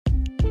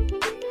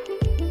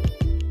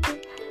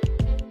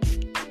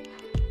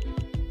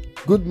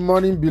Good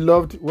morning,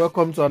 beloved.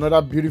 Welcome to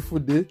another beautiful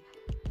day.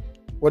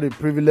 What a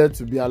privilege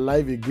to be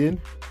alive again.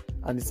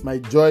 And it's my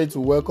joy to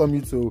welcome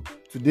you to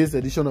today's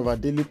edition of our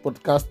daily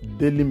podcast,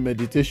 Daily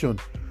Meditation.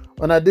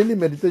 On our daily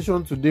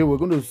meditation today, we're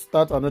going to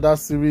start another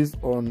series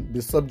on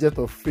the subject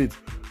of faith.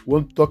 We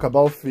want to talk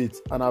about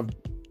faith, and I've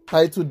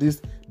titled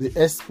this, The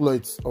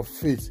Exploits of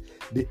Faith.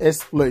 The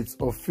Exploits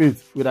of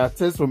Faith, with our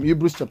text from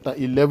Hebrews chapter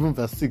 11,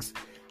 verse 6.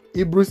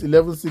 Hebrews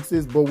 11:6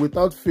 says, "But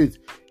without faith,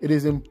 it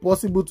is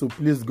impossible to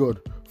please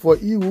God. For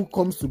he who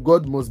comes to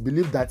God must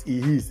believe that he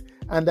is,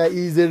 and that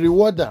he is a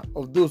rewarder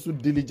of those who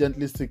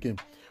diligently seek him.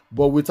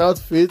 But without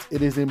faith,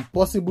 it is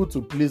impossible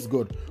to please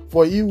God.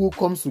 For he who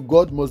comes to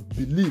God must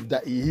believe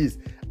that he is,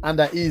 and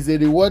that he is a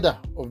rewarder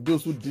of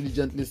those who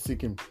diligently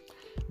seek him."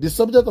 The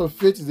subject of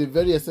faith is a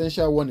very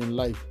essential one in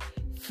life.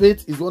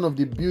 Faith is one of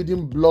the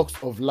building blocks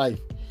of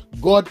life.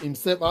 God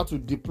himself had to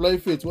deploy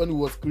faith when he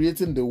was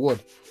creating the world.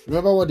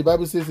 Remember what the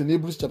Bible says in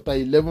Hebrews chapter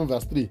 11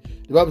 verse 3.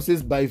 The Bible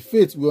says, "By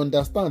faith we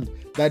understand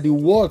that the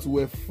worlds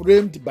were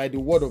framed by the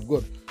word of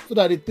God, so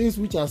that the things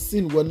which are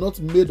seen were not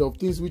made of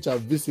things which are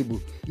visible."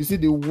 You see,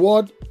 the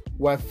world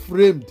were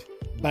framed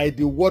by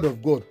the word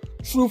of God.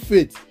 Through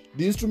faith,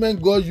 the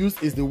instrument God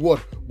used is the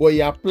word, but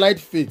he applied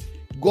faith.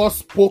 God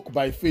spoke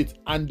by faith,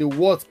 and the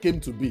word came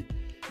to be.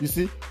 You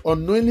see,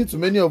 unknowingly to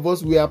many of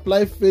us, we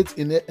apply faith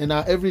in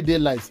our everyday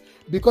lives,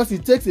 because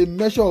it takes a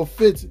measure of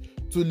faith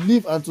to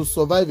live and to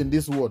survive in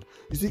this world.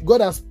 You see,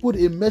 God has put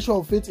a measure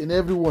of faith in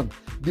everyone.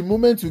 The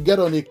moment you get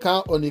on a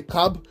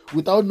cab,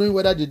 without knowing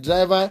whether the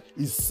driver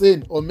is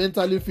sane or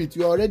mentally fit,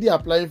 you are already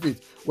applying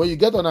faith. When you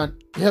get on an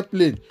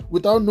airplane,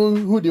 without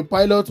knowing who the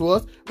pilot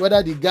was,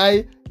 whether the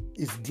guy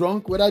is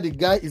drunk, whether the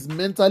guy is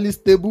mentally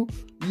stable,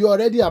 you're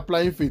already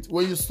applying faith.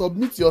 When you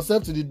submit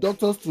yourself to the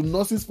doctors, to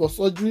nurses for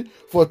surgery,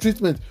 for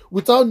treatment,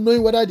 without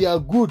knowing whether they are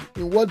good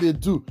in what they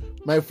do,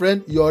 my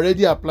friend, you're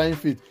already applying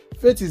faith.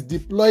 Faith is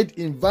deployed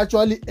in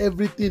virtually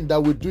everything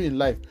that we do in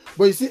life.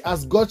 But you see,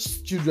 as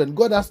God's children,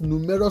 God has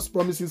numerous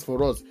promises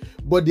for us,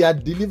 but they are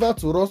delivered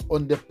to us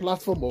on the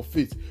platform of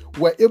faith.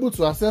 We're able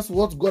to assess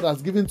what God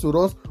has given to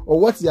us or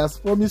what he has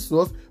promised to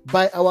us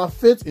by our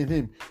faith in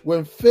him.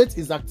 When faith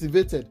is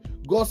activated,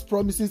 God's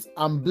promises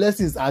and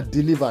blessings are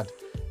delivered.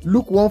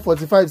 Luke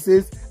 1:45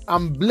 says,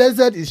 "And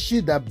blessed is she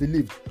that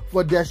believed,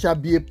 for there shall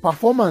be a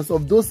performance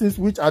of those things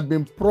which had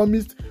been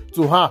promised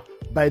to her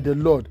by the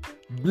Lord."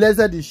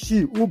 Blessed is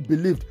she who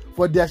believed,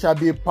 for there shall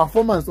be a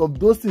performance of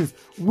those things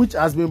which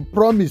has been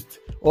promised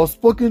or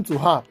spoken to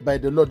her by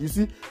the Lord. You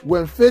see,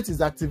 when faith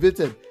is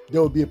activated,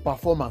 there will be a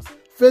performance.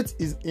 Faith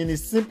is, in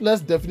its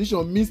simplest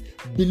definition, means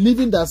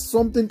believing that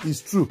something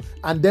is true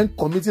and then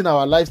committing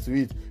our lives to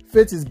it.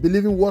 Faith is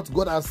believing what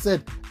God has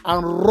said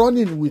and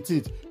running with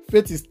it.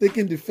 Faith is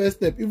taking the first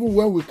step even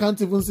when we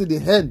can't even see the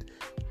end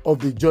of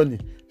the journey.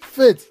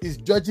 Faith is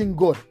judging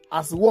God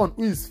as one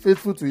who is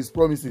faithful to his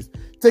promises,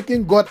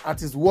 taking God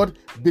at his word,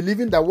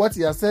 believing that what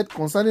he has said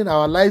concerning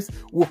our lives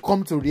will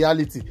come to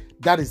reality.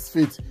 That is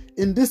faith.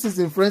 In this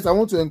season, friends, I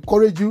want to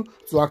encourage you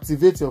to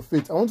activate your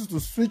faith. I want you to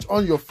switch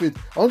on your faith.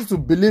 I want you to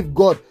believe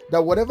God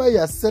that whatever he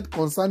has said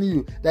concerning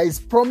you, that his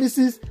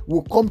promises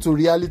will come to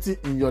reality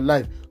in your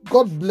life.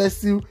 God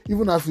bless you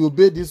even as you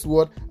obey this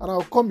word, and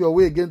I'll come your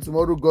way again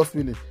tomorrow, God's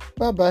willing.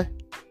 Bye-bye.